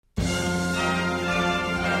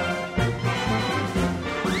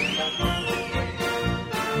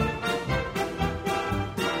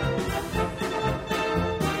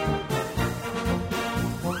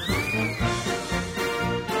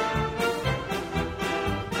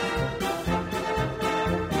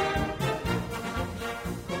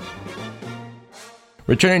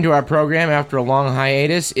Returning to our program after a long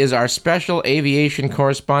hiatus is our special aviation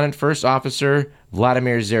correspondent, First Officer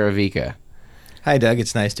Vladimir Zaravica. Hi, Doug.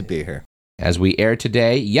 It's nice to be here. As we air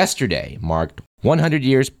today, yesterday marked 100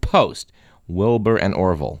 years post Wilbur and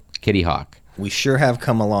Orville, Kitty Hawk. We sure have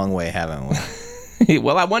come a long way, haven't we?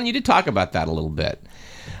 Well, I want you to talk about that a little bit.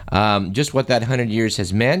 Just what that 100 years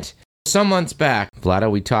has meant. Some months back, Vlado,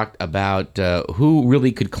 we talked about who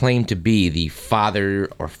really could claim to be the father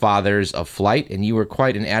or fathers of flight, and you were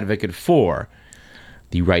quite an advocate for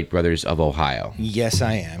the Wright brothers of Ohio. Yes,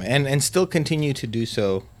 I am, and still continue to do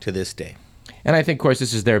so to this day. And I think, of course,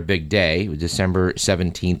 this is their big day. December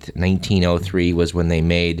 17th, 1903 was when they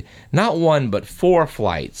made not one, but 4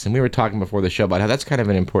 flights. And we were talking before the show about how that's kind of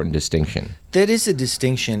an important distinction. That is a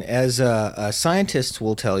distinction. As scientists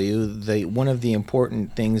will tell you, one of the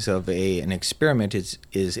important things of an experiment is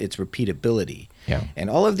its repeatability. Yeah.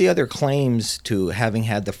 And all of the other claims to having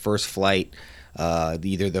had the first flight,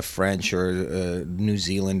 either the French or New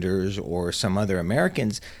Zealanders or some other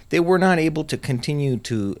Americans, they were not able to continue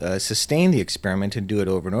to sustain the experiment and do it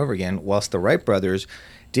over and over again, whilst the Wright brothers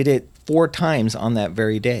did it 4 times on that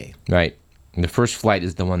very day. Right. And the first flight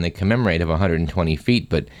is the one they commemorate of 120 feet,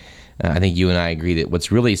 but I think you and I agree that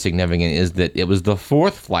what's really significant is that it was the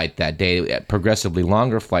 4th flight that day, progressively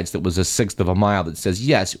longer flights, that was a 1/6 of a mile, that says,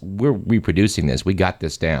 yes, we're reproducing this. We got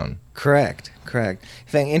this down. Correct. In fact,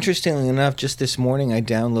 interestingly enough, just this morning I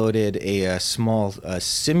downloaded a small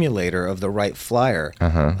simulator of the Wright Flyer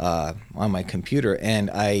on my computer, and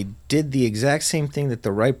I did the exact same thing that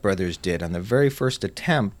the Wright brothers did on the very first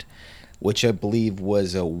attempt, which I believe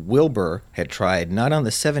was Wilbur had tried, not on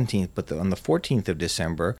the 17th, but on the 14th of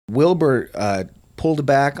December. Wilbur pulled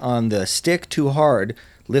back on the stick too hard,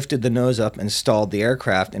 lifted the nose up, and stalled the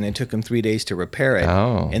aircraft, and it took him 3 days to repair it,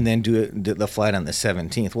 and then do the flight on the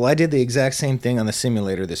 17th. Well, I did the exact same thing on the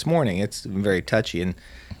simulator this morning. It's very touchy, and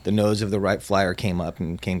the nose of the Wright Flyer came up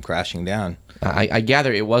and came crashing down. I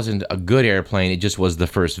gather it wasn't a good airplane, it just was the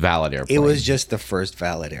first valid airplane. It was just the first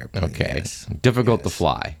valid airplane, Okay. Yes. Difficult to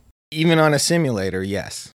fly. Even on a simulator,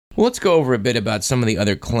 yes. Well, let's go over a bit about some of the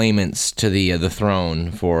other claimants to the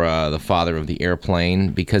throne for the father of the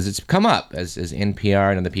airplane, because it's come up as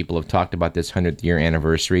NPR and other people have talked about this 100th year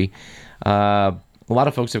anniversary. A lot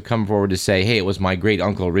of folks have come forward to say, hey, it was my great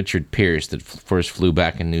uncle Richard Pierce that first flew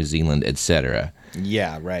back in New Zealand, etc.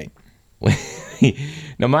 Yeah, right.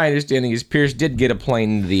 Now, my understanding is Pierce did get a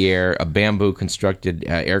plane into the air, a bamboo-constructed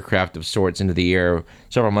aircraft of sorts into the air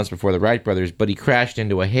several months before the Wright brothers, but he crashed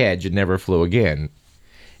into a hedge and never flew again.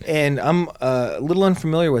 And I'm a little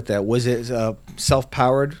unfamiliar with that. Was it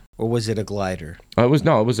self-powered or was it a glider? It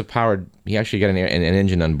was a powered. He actually got an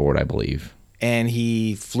engine on board, I believe. And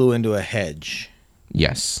he flew into a hedge.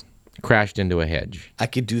 Yes, crashed into a hedge. I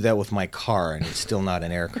could do that with my car, and it's still not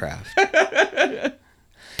an aircraft.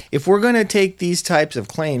 If we're going to take these types of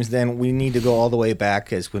claims, then we need to go all the way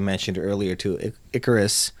back, as we mentioned earlier, to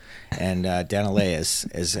Icarus and Danaeus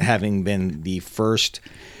as having been the first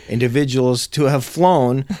individuals to have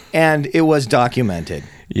flown, and it was documented.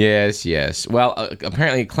 Yes. Well,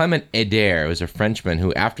 apparently Clement Ader was a Frenchman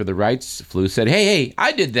who, after the Wrights flew, said, hey,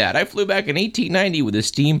 I did that. I flew back in 1890 with a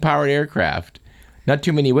steam-powered aircraft. Not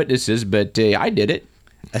too many witnesses, but I did it.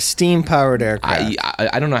 A steam-powered aircraft.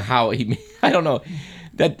 I don't know how he... I don't know...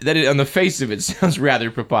 That on the face of it sounds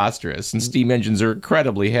rather preposterous, and steam engines are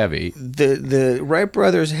incredibly heavy. The Wright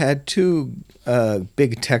brothers had 2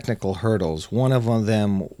 big technical hurdles. One of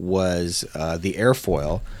them was the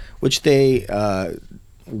airfoil, which they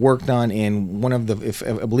worked on in one of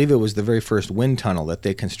I believe it was the very first wind tunnel that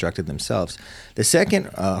they constructed themselves. The second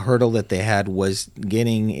hurdle that they had was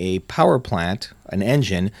getting a power plant, an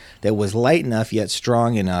engine, that was light enough yet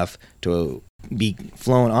strong enough to be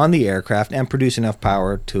flown on the aircraft and produce enough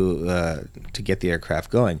power to get the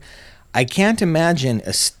aircraft going. I can't imagine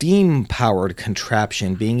a steam-powered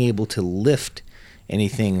contraption being able to lift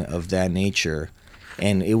anything of that nature,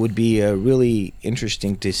 and it would be really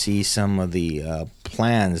interesting to see some of the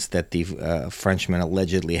plans that the Frenchman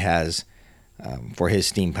allegedly has for his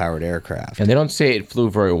steam-powered aircraft. And they don't say it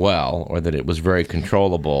flew very well or that it was very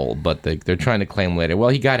controllable, but they're trying to claim later, well,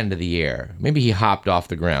 he got into the air. Maybe he hopped off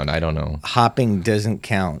the ground. I don't know. Hopping doesn't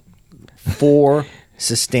count. 4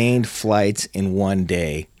 sustained flights in one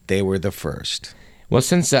day. They were the first. Well,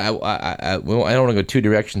 since I don't want to go 2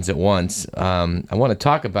 directions at once, I want to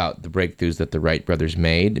talk about the breakthroughs that the Wright brothers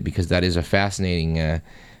made, because that is a fascinating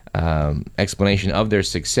explanation of their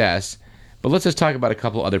success. But let's just talk about a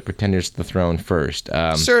couple other pretenders to the throne first.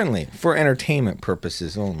 Certainly, for entertainment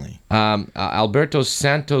purposes only. Alberto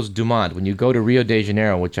Santos Dumont, when you go to Rio de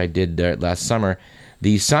Janeiro, which I did last summer,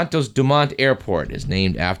 The Santos Dumont Airport is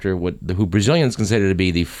named after who Brazilians consider to be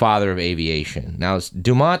the father of aviation. Now,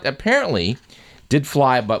 Dumont apparently did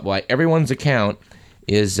fly, but by everyone's account,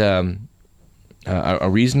 is a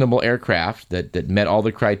reasonable aircraft that met all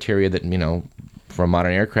the criteria that, for a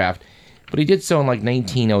modern aircraft. But he did so in like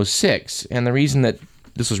 1906, and the reason that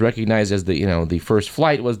this was recognized as the first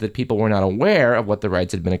flight was that people were not aware of what the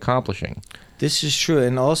Wrights had been accomplishing. This is true,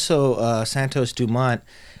 and also Santos Dumont,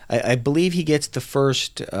 I believe he gets the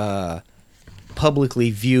first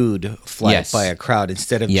publicly viewed flight by a crowd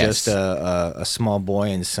instead of just a small boy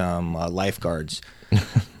and some lifeguards.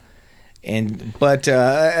 But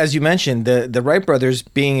as you mentioned, the Wright brothers,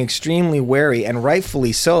 being extremely wary, and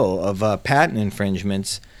rightfully so, of patent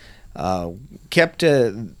infringements, kept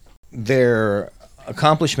their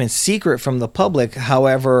accomplishments secret from the public,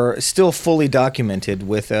 however, still fully documented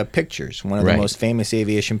with pictures. One of the most famous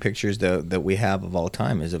aviation pictures that we have of all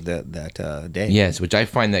time is of that day. Yes, which I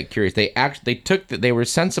find that curious. They were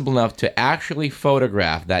sensible enough to actually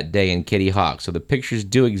photograph that day in Kitty Hawk, so the pictures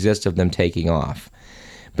do exist of them taking off.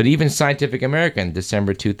 But even Scientific American,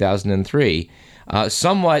 December 2003,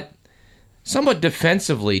 somewhat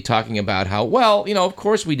defensively talking about how, of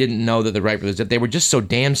course we didn't know that the Wright brothers, that they were just so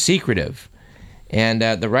damn secretive. And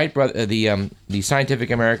the Wright brother, the Scientific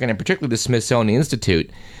American, and particularly the Smithsonian Institute,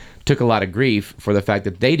 took a lot of grief for the fact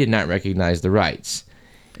that they did not recognize the Wrights.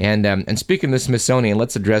 And speaking of the Smithsonian,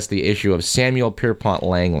 let's address the issue of Samuel Pierpont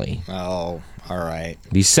Langley. Oh, all right.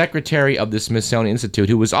 The secretary of the Smithsonian Institute,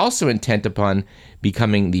 who was also intent upon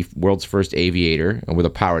becoming the world's first aviator with a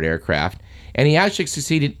powered aircraft, and he actually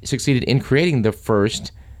succeeded in creating the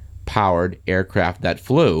first powered aircraft that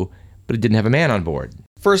flew, but it didn't have a man on board.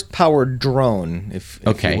 First powered drone, if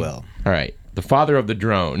you will. All right. The father of the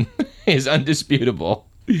drone is undisputable.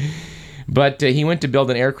 But he went to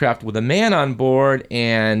build an aircraft with a man on board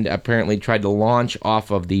and apparently tried to launch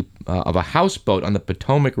off of a houseboat on the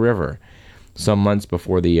Potomac River some months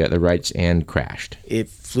before the Wrights and crashed. It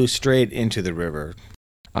flew straight into the river.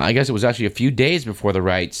 I guess it was actually a few days before the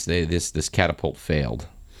Wrights, this catapult failed.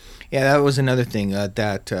 Yeah, that was another thing,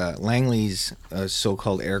 that Langley's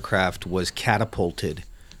so-called aircraft was catapulted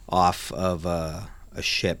off of a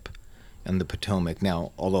ship on the Potomac.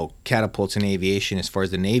 Now, although catapults in aviation, as far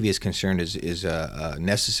as the Navy is concerned, is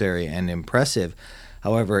necessary and impressive,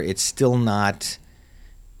 however, it's still not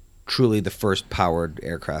truly the first powered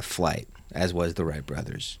aircraft flight, as was the Wright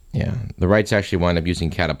brothers. Yeah, the Wrights actually wound up using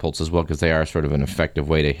catapults as well because they are sort of an effective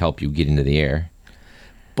way to help you get into the air.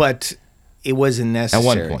 But it wasn't necessary.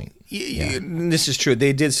 At one point. This is true.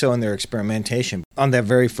 They did so in their experimentation. On that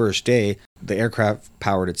very first day, the aircraft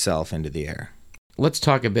powered itself into the air. Let's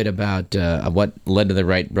talk a bit about what led to the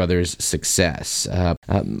Wright brothers' success.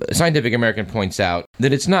 Scientific American points out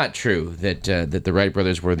that it's not true that the Wright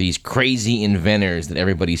brothers were these crazy inventors that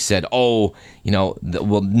everybody said, no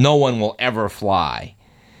one will ever fly.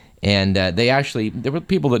 And there were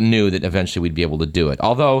people that knew that eventually we'd be able to do it.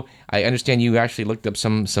 Although I understand you actually looked up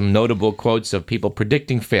some notable quotes of people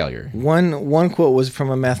predicting failure. One quote was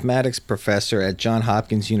from a mathematics professor at Johns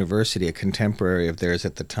Hopkins University, a contemporary of theirs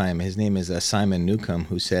at the time. His name is Simon Newcomb,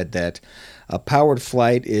 who said that a powered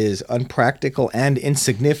flight is unpractical and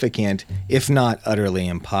insignificant, if not utterly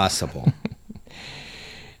impossible.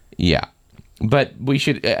 Yeah. But we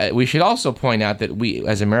should also point out that we,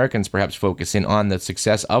 as Americans, perhaps focus in on the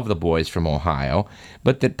success of the boys from Ohio,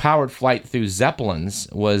 but that powered flight through Zeppelins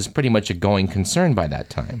was pretty much a going concern by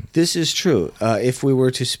that time. This is true. If we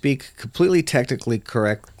were to speak completely technically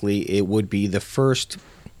correctly, it would be the first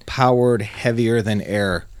powered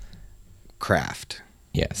heavier-than-air craft.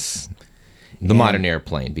 Yes. The modern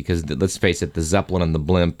airplane, because let's face it, the Zeppelin and the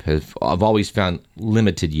blimp have always found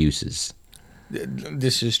limited uses.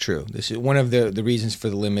 This is true. This is one of the reasons for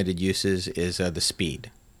the limited uses is the speed.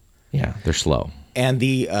 Yeah, they're slow. And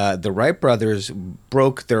the Wright brothers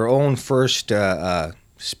broke their own first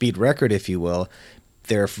speed record, if you will.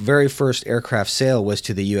 Their very first aircraft sale was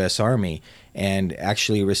to the U.S. Army and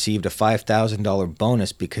actually received a $5,000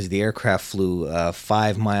 bonus because the aircraft flew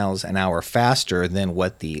 5 miles an hour faster than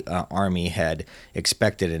what the Army had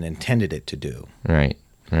expected and intended it to do. Right.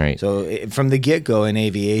 Right. So from the get-go in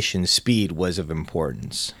aviation, speed was of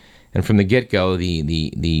importance. And from the get-go,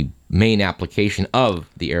 the main application of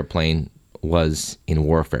the airplane was in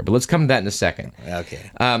warfare. But let's come to that in a second.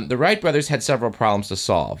 Okay. The Wright brothers had several problems to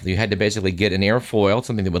solve. You had to basically get an airfoil,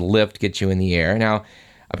 something that would lift, get you in the air. Now,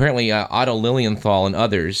 apparently Otto Lilienthal and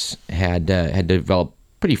others had developed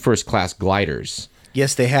pretty first-class gliders.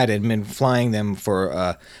 Yes, they had been flying them for,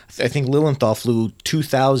 I think Lilienthal flew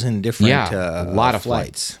 2,000 different a lot of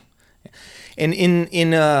flights. And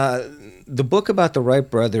in the book about the Wright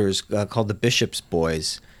brothers called The Bishop's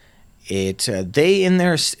Boys, they in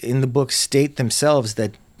the book state themselves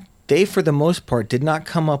that they, for the most part, did not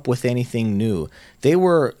come up with anything new. They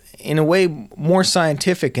were, in a way, more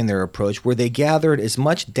scientific in their approach, where they gathered as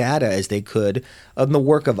much data as they could of the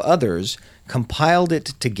work of others, compiled it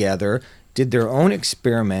together, did their own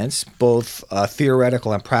experiments, both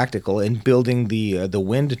theoretical and practical, in building the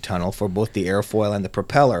wind tunnel for both the airfoil and the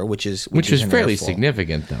propeller, which is fairly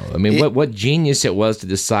significant, though. I mean, what genius it was to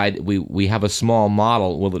decide we have a small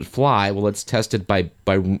model. Will it fly? Well, let's test it by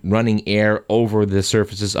running air over the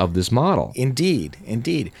surfaces of this model. Indeed.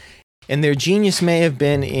 And their genius may have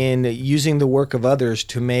been in using the work of others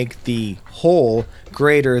to make the whole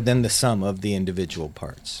greater than the sum of the individual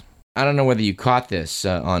parts. I don't know whether you caught this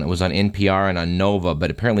it was on NPR and on Nova, but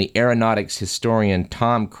apparently aeronautics historian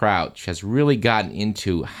Tom Crouch has really gotten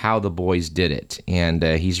into how the boys did it. And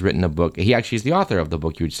he's written a book. He actually is the author of the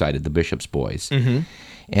book you cited, The Bishop's Boys. Mm-hmm.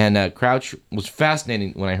 And Crouch was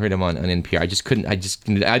fascinating when I heard him on NPR.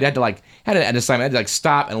 I had to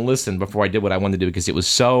stop and listen before I did what I wanted to do because it was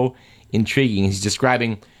so intriguing. He's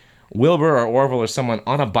describing Wilbur or Orville or someone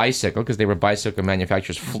on a bicycle, because they were bicycle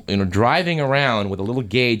manufacturers, driving around with a little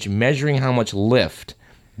gauge, measuring how much lift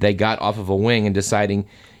they got off of a wing and deciding,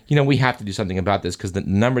 we have to do something about this because the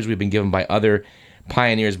numbers we've been given by other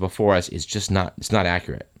pioneers before us is just it's not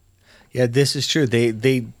accurate. Yeah, this is true.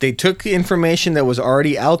 They took information that was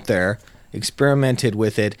already out there, experimented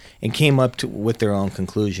with it, and came up with their own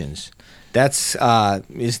conclusions.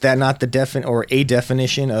 Is that not a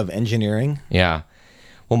definition of engineering? Yeah.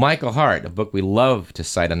 Well, Michael Hart, a book we love to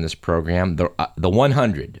cite on this program, The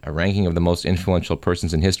 100, a ranking of the most influential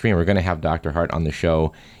persons in history, and we're going to have Dr. Hart on the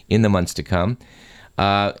show in the months to come.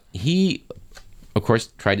 He, of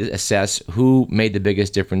course, tried to assess who made the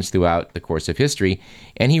biggest difference throughout the course of history,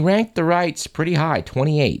 and he ranked the Wrights pretty high,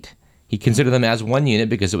 28. He considered them as one unit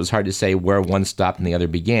because it was hard to say where one stopped and the other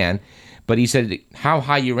began, but he said how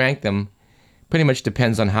high you rank them pretty much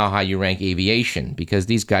depends on how high you rank aviation, because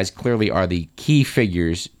these guys clearly are the key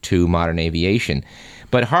figures to modern aviation.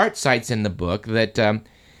 But Hart cites in the book that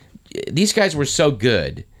these guys were so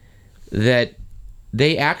good that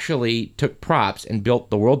they actually took props and built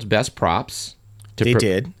the world's best props. They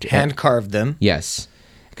did. Hand-carved them. Yes.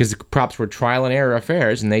 Because the props were trial and error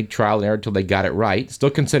affairs, and they trial and error until they got it right. Still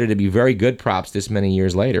considered to be very good props this many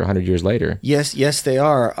years later, 100 years later. Yes, they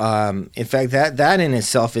are. In fact, that in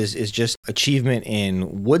itself is just achievement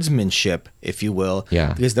in woodsmanship, if you will.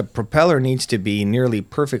 Yeah. Because the propeller needs to be nearly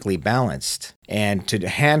perfectly balanced. And to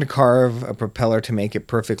hand carve a propeller to make it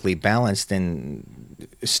perfectly balanced and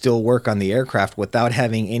still work on the aircraft without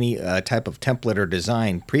having any type of template or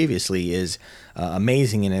design previously is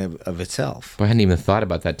amazing in of itself. I hadn't even thought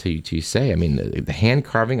about that till you say. I mean, the hand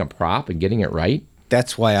carving a prop and getting it right.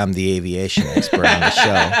 That's why I'm the aviation expert on the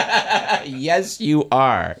show. Yes, you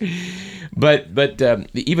are. But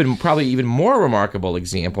probably even more remarkable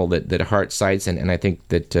example that Hart cites, and I think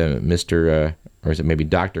that Mr. or is it maybe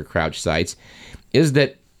Dr. Crouch cites, is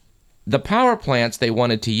that the power plants they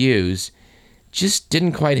wanted to use just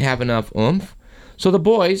didn't quite have enough oomph. So the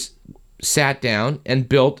boys sat down and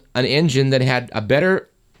built an engine that had a better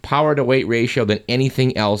power-to-weight ratio than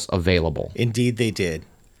anything else available. Indeed, they did.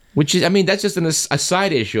 Which is, I mean, that's just a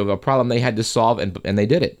side issue of a problem they had to solve, and they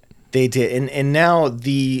did it. They did, and now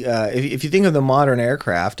if you think of the modern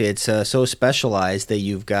aircraft, it's so specialized that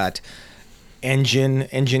you've got engine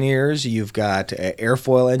engineers, you've got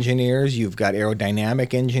airfoil engineers, you've got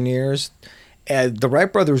aerodynamic engineers. The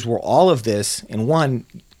Wright brothers were all of this in one,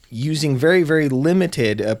 using very, very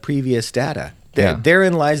limited previous data.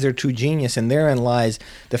 Therein lies their true genius, and therein lies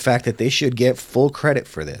the fact that they should get full credit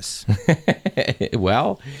for this.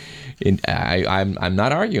 Well, I'm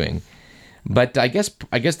not arguing, but I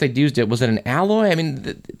guess they used it. Was it an alloy? I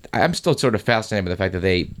mean, I'm still sort of fascinated by the fact that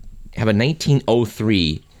they have a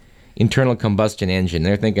 1903 internal combustion engine.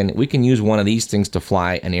 They're thinking we can use one of these things to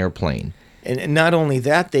fly an airplane. And not only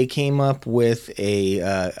that, they came up with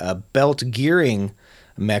a belt gearing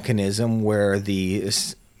mechanism where the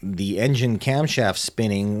engine camshaft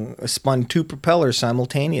spun two propellers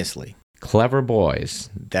simultaneously. Clever boys.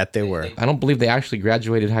 That they were. I don't believe they actually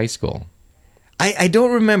graduated high school. I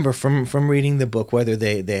don't remember from reading the book whether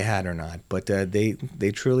they had or not, but they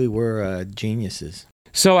truly were geniuses.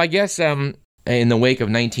 So I guess in the wake of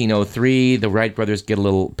 1903, the Wright brothers get a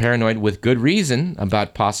little paranoid with good reason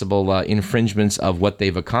about possible infringements of what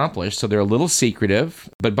they've accomplished, so they're a little secretive.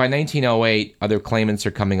 But by 1908, other claimants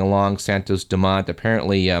are coming along, Santos Dumont,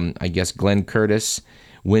 apparently, I guess Glenn Curtiss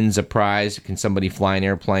wins a prize. Can somebody fly an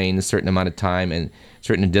airplane a certain amount of time and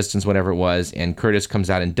certain distance, whatever it was? And Curtiss comes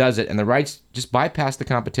out and does it, and the Wrights just bypass the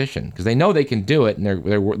competition because they know they can do it, and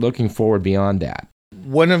they're looking forward beyond that.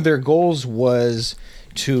 One of their goals was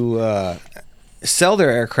to sell their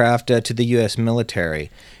aircraft to the U.S. military,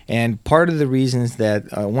 and one of the reasons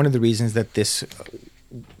that this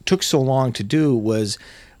took so long to do was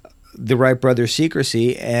the Wright brothers'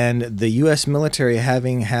 secrecy and the U.S. military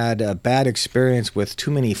having had a bad experience with too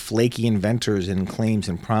many flaky inventors and claims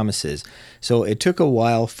and promises. So it took a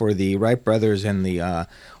while for the Wright brothers and the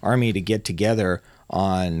Army to get together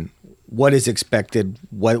on what is expected,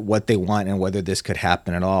 what they want, and whether this could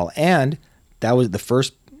happen at all. And that was the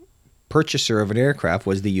first purchaser of an aircraft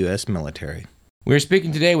was the U.S. military. We're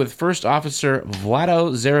speaking today with First Officer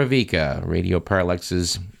Vlado Zaravika, Radio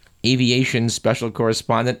Parallax's aviation special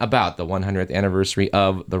correspondent, about the 100th anniversary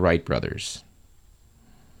of the Wright brothers.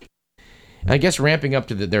 I guess ramping up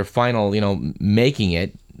to their final, making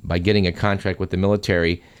it by getting a contract with the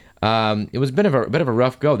military, it was a bit of a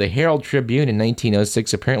rough go. The Herald Tribune in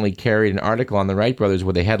 1906 apparently carried an article on the Wright brothers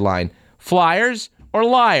with the headline, "Flyers or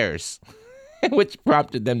Liars?" which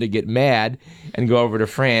prompted them to get mad and go over to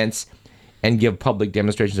France and give public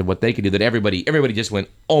demonstrations of what they could do, that everybody just went,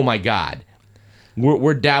 "Oh my God.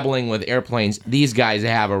 We're dabbling with airplanes. These guys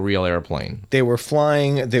have a real airplane." They were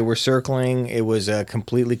flying. They were circling. It was a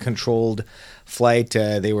completely controlled flight.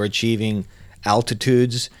 They were achieving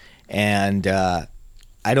altitudes. And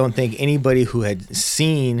I don't think anybody who had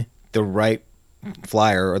seen the Wright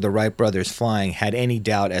flyer or the Wright brothers flying had any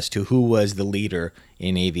doubt as to who was the leader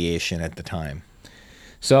in aviation at the time.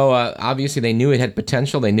 So obviously they knew it had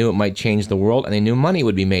potential, they knew it might change the world, and they knew money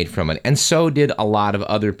would be made from it. And so did a lot of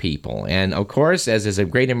other people. And of course, as is a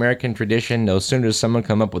great American tradition, no sooner does someone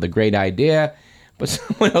come up with a great idea, but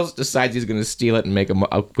someone else decides he's going to steal it and make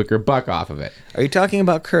a quicker buck off of it. Are you talking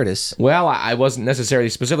about Curtiss? Well, I wasn't necessarily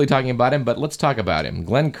specifically talking about him, but let's talk about him.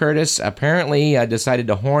 Glenn Curtiss apparently decided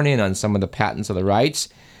to horn in on some of the patents of the Wrights,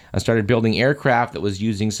 started building aircraft that was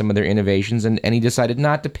using some of their innovations, and he decided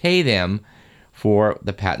not to pay them for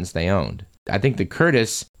the patents they owned. I think that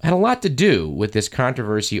Curtiss had a lot to do with this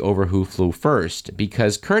controversy over who flew first,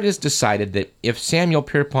 because Curtiss decided that if Samuel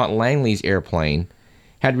Pierpont Langley's airplane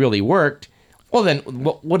had really worked, well then,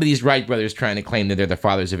 what are these Wright brothers trying to claim that they're the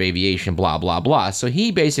fathers of aviation, blah, blah, blah. So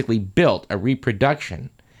he basically built a reproduction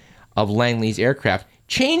of Langley's aircraft,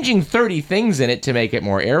 changing 30 things in it to make it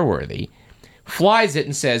more airworthy, flies it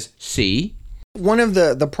and says, "See?" One of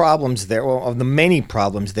the problems there, well, of the many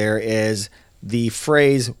problems there, is the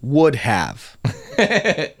phrase "would have."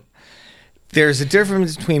 There's a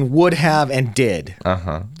difference between would have and did.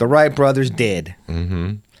 The Wright brothers did.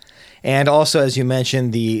 Mm-hmm. And also, as you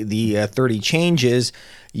mentioned, the 30 changes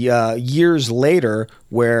years later,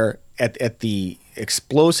 where at the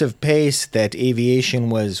explosive pace that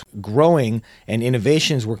aviation was growing and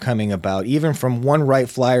innovations were coming about, even from one Wright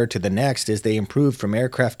flyer to the next, as they improved from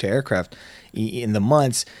aircraft to aircraft in the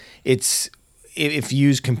months, if you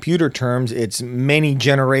use computer terms, it's many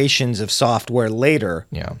generations of software later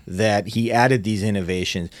that he added these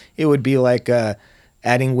innovations. It would be like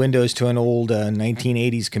adding Windows to an old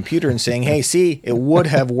 1980s computer and saying, "Hey, see, it would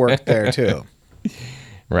have worked there too."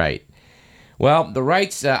 Right. Well, the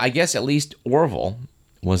Wrights, I guess at least Orville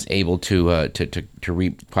was able to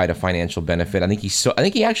reap quite a financial benefit. I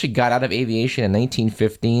think he actually got out of aviation in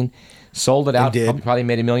 1915, sold it out, probably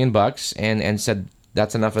made $1 million, and said,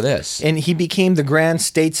 "That's enough of this." And he became the grand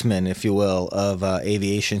statesman, if you will, of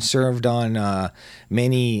aviation, served on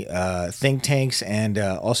many think tanks and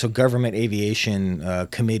also government aviation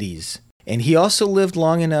committees. And he also lived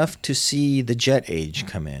long enough to see the jet age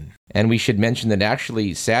come in. And we should mention that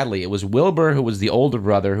actually, sadly, it was Wilbur, who was the older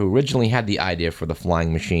brother, who originally had the idea for the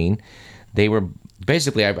flying machine. They were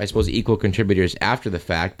basically, I suppose, equal contributors after the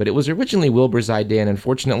fact, but it was originally Wilbur's idea, and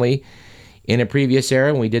unfortunately, in a previous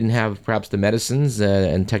era, when we didn't have perhaps the medicines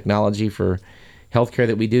and technology for healthcare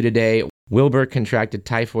that we do today, Wilbur contracted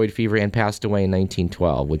typhoid fever and passed away in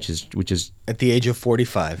 1912, which is at the age of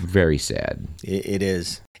 45. Very sad. It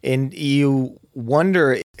is. And you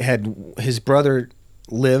wonder, had his brother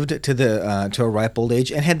lived to a ripe old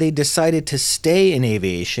age, and had they decided to stay in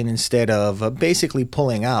aviation instead of basically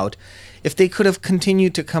pulling out, if they could have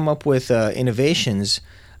continued to come up with innovations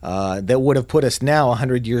that would have put us now,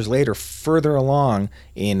 100 years later, further along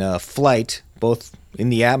in flight, both in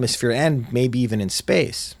the atmosphere and maybe even in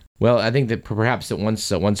space. Well, I think that perhaps that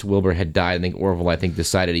once Wilbur had died, I think Orville,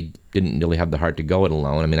 decided he didn't really have the heart to go it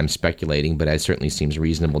alone. I mean, I'm speculating, but it certainly seems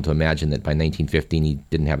reasonable to imagine that by 1915 he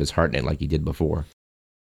didn't have his heart in it like he did before.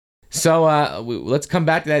 So let's come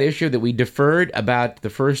back to that issue that we deferred about the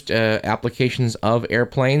first applications of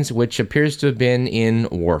airplanes, which appears to have been in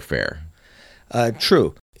warfare.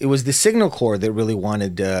 True. It was the Signal Corps that really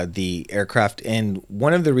wanted the aircraft, and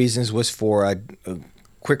one of the reasons was for a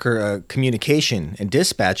quicker communication and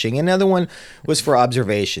dispatching. Another one was for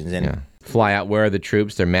observations. And fly out. Where are the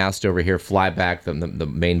troops? They're massed over here. Fly back. The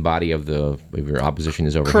main body of your opposition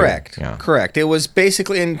is over correct. here. Correct. It was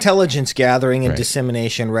basically intelligence gathering and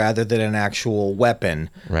dissemination rather than an actual weapon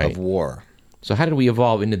of war. So how did we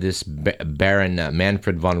evolve into this Baron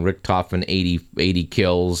Manfred von Richthofen 80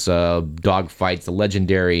 kills, dogfights, the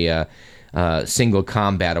legendary single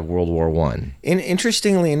combat of World War I?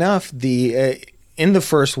 Interestingly enough, in the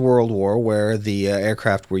First World War, where the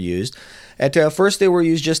aircraft were used, at first they were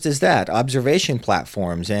used just as that, observation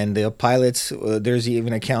platforms. And the pilots, there's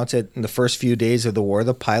even accounts in the first few days of the war,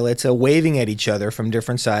 the pilots waving at each other from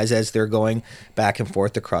different sides as they're going back and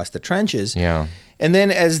forth across the trenches. Yeah. And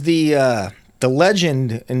then as the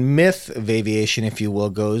legend and myth of aviation, if you will,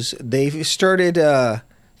 goes, they started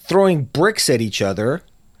throwing bricks at each other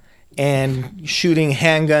and shooting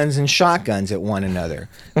handguns and shotguns at one another.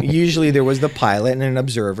 Usually there was the pilot and an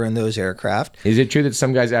observer in those aircraft. Is it true that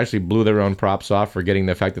some guys actually blew their own props off, forgetting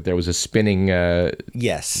the fact that there was a spinning...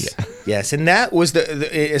 Yes. Yeah. Yes, and that was,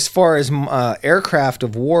 as far as aircraft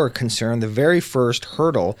of war concerned, the very first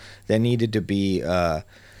hurdle that needed to be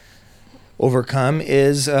overcome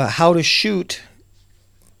is how to shoot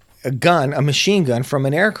a machine gun from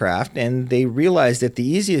an aircraft, and they realized that the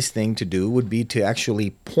easiest thing to do would be to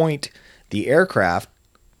actually point the aircraft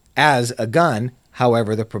as a gun,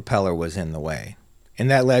 however the propeller was in the way.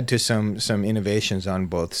 And that led to some innovations on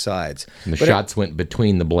both sides. And the shots went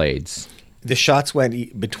between the blades. The shots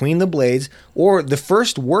went between the blades, or the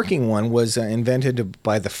first working one was invented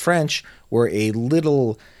by the French, where a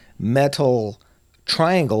little metal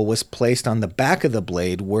triangle was placed on the back of the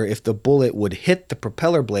blade, where if the bullet would hit the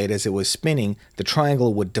propeller blade as it was spinning, the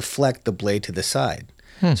triangle would deflect the blade to the side.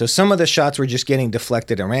 So some of the shots were just getting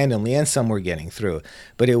deflected randomly, and some were getting through.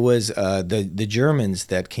 But it was the Germans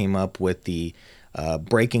that came up with the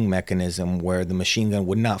braking mechanism where the machine gun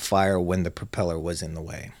would not fire when the propeller was in the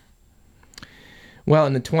way. Well,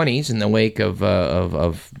 in the 20s, in the wake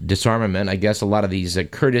of disarmament, I guess a lot of these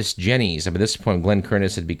Curtiss Jennies. At this point, Glenn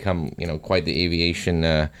Curtiss had become, quite the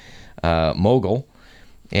aviation mogul,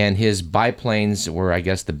 and his biplanes were, I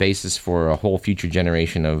guess, the basis for a whole future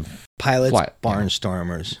generation of pilots,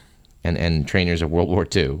 barnstormers, and trainers of World War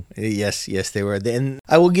II. Yes, they were. And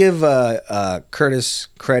I will give Curtiss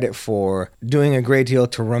credit for doing a great deal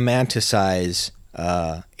to romanticize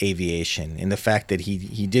aviation, in the fact that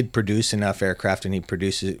he did produce enough aircraft, and he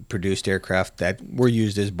produced aircraft that were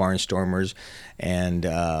used as barnstormers, and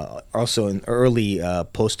also in early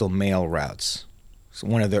postal mail routes. So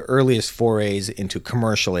one of the earliest forays into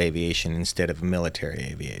commercial aviation instead of military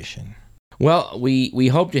aviation. Well, we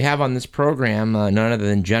hope to have on this program none other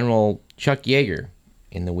than General Chuck Yeager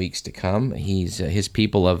in the weeks to come. His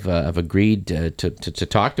people have agreed to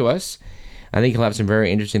talk to us. I think he'll have some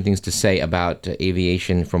very interesting things to say about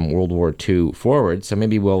aviation from World War II forward. So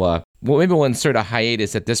maybe we'll insert a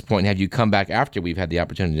hiatus at this point and have you come back after we've had the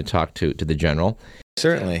opportunity to talk to the general.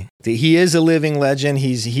 Certainly. He is a living legend.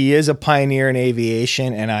 He is a pioneer in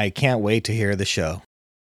aviation, and I can't wait to hear the show.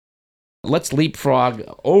 Let's leapfrog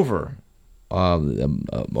over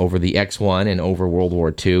the X-1 and over World War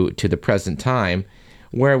II to the present time,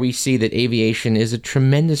 where we see that aviation is a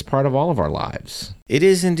tremendous part of all of our lives. It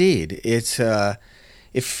is indeed. It's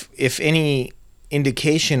if any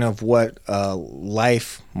indication of what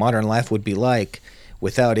modern life would be like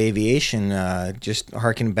without aviation, just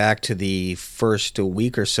harken back to the first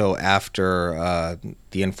week or so after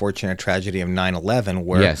the unfortunate tragedy of 9/11,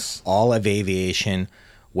 where all of aviation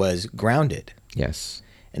was grounded. Yes.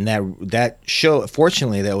 And that show,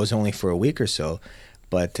 fortunately, that was only for a week or so,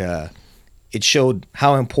 but it showed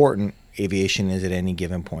how important aviation is at any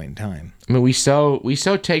given point in time. I mean, we so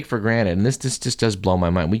take for granted, and this just does blow my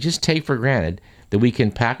mind. We just take for granted that we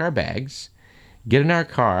can pack our bags, get in our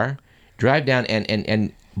car, drive down,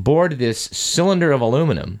 and board this cylinder of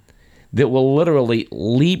aluminum that will literally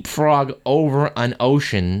leapfrog over an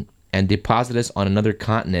ocean and deposit us on another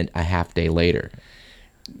continent a half day later.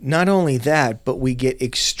 Not only that, but we get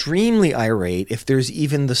extremely irate if there's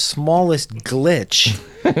even the smallest glitch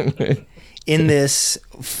in this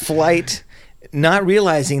flight, not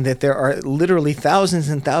realizing that there are literally thousands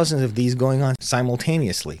and thousands of these going on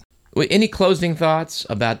simultaneously. Any closing thoughts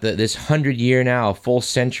about this 100-year now, a full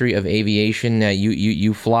century of aviation?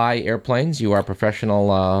 You fly airplanes. You are a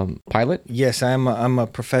professional pilot. Yes, I'm a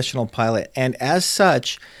professional pilot, and as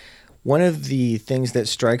such, one of the things that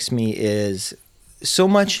strikes me is so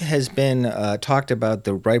much has been talked about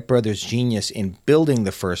the Wright brothers' genius in building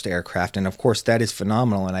the first aircraft, and of course that is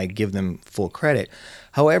phenomenal, and I give them full credit.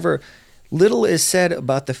 However, little is said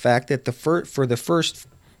about the fact that for the first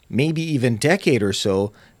maybe even decade or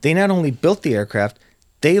so, they not only built the aircraft,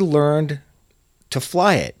 they learned to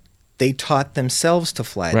fly it. They taught themselves to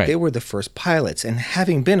fly it. Right. They were the first pilots. And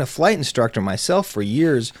having been a flight instructor myself for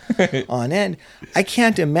years on end, I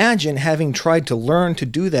can't imagine having tried to learn to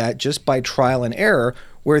do that just by trial and error,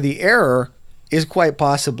 where the error is quite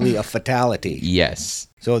possibly a fatality. Yes.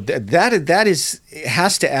 So that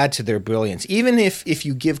has to add to their brilliance. Even if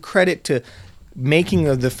you give credit to making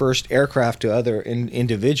of the first aircraft to other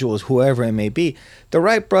individuals, whoever it may be, the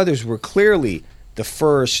Wright brothers were clearly the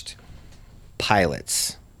first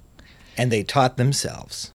pilots, and they taught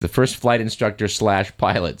themselves. The first flight instructor /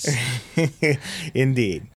 pilots.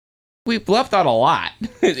 Indeed. We've left out a lot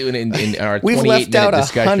in our 28-minute discussion. We've left out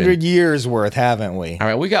 100 years worth, haven't we? All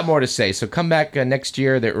right, we got more to say. So come back next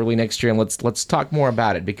year, the early next year, and let's talk more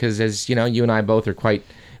about it, because as you know, you and I both are quite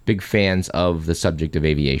big fans of the subject of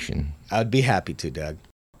aviation. I'd be happy to, Doug.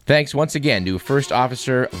 Thanks once again to First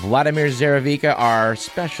Officer Vladimir Zaravika, our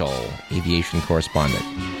special aviation correspondent.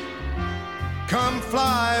 Come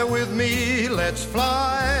fly with me, let's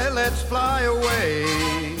fly away.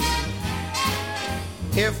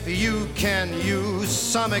 If you can use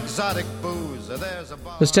some exotic booze, there's a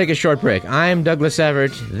bar. Let's take a short break. I'm Douglas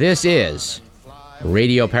Everett. This is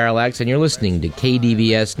Radio Parallax, and you're listening to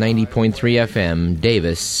KDVS 90.3 FM,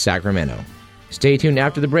 Davis, Sacramento. Stay tuned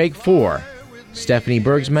after the break for Stephanie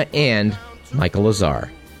Bergsma and Michael Lazar.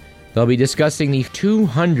 They'll be discussing the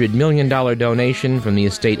 $200 million donation from the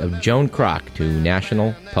estate of Joan Kroc to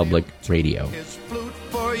National Public Radio. His flute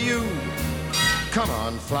for you. Come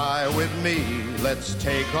on, fly with me. Let's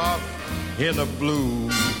take off in the blue.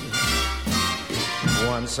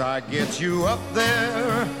 Once I get you up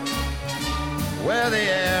there, where the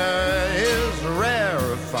air is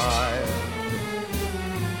rarefied,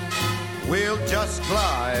 we'll just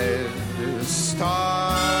glide starry-eyed.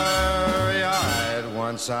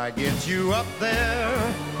 Once I get you up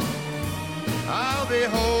there, I'll be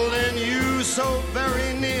holding you so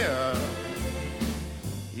very near.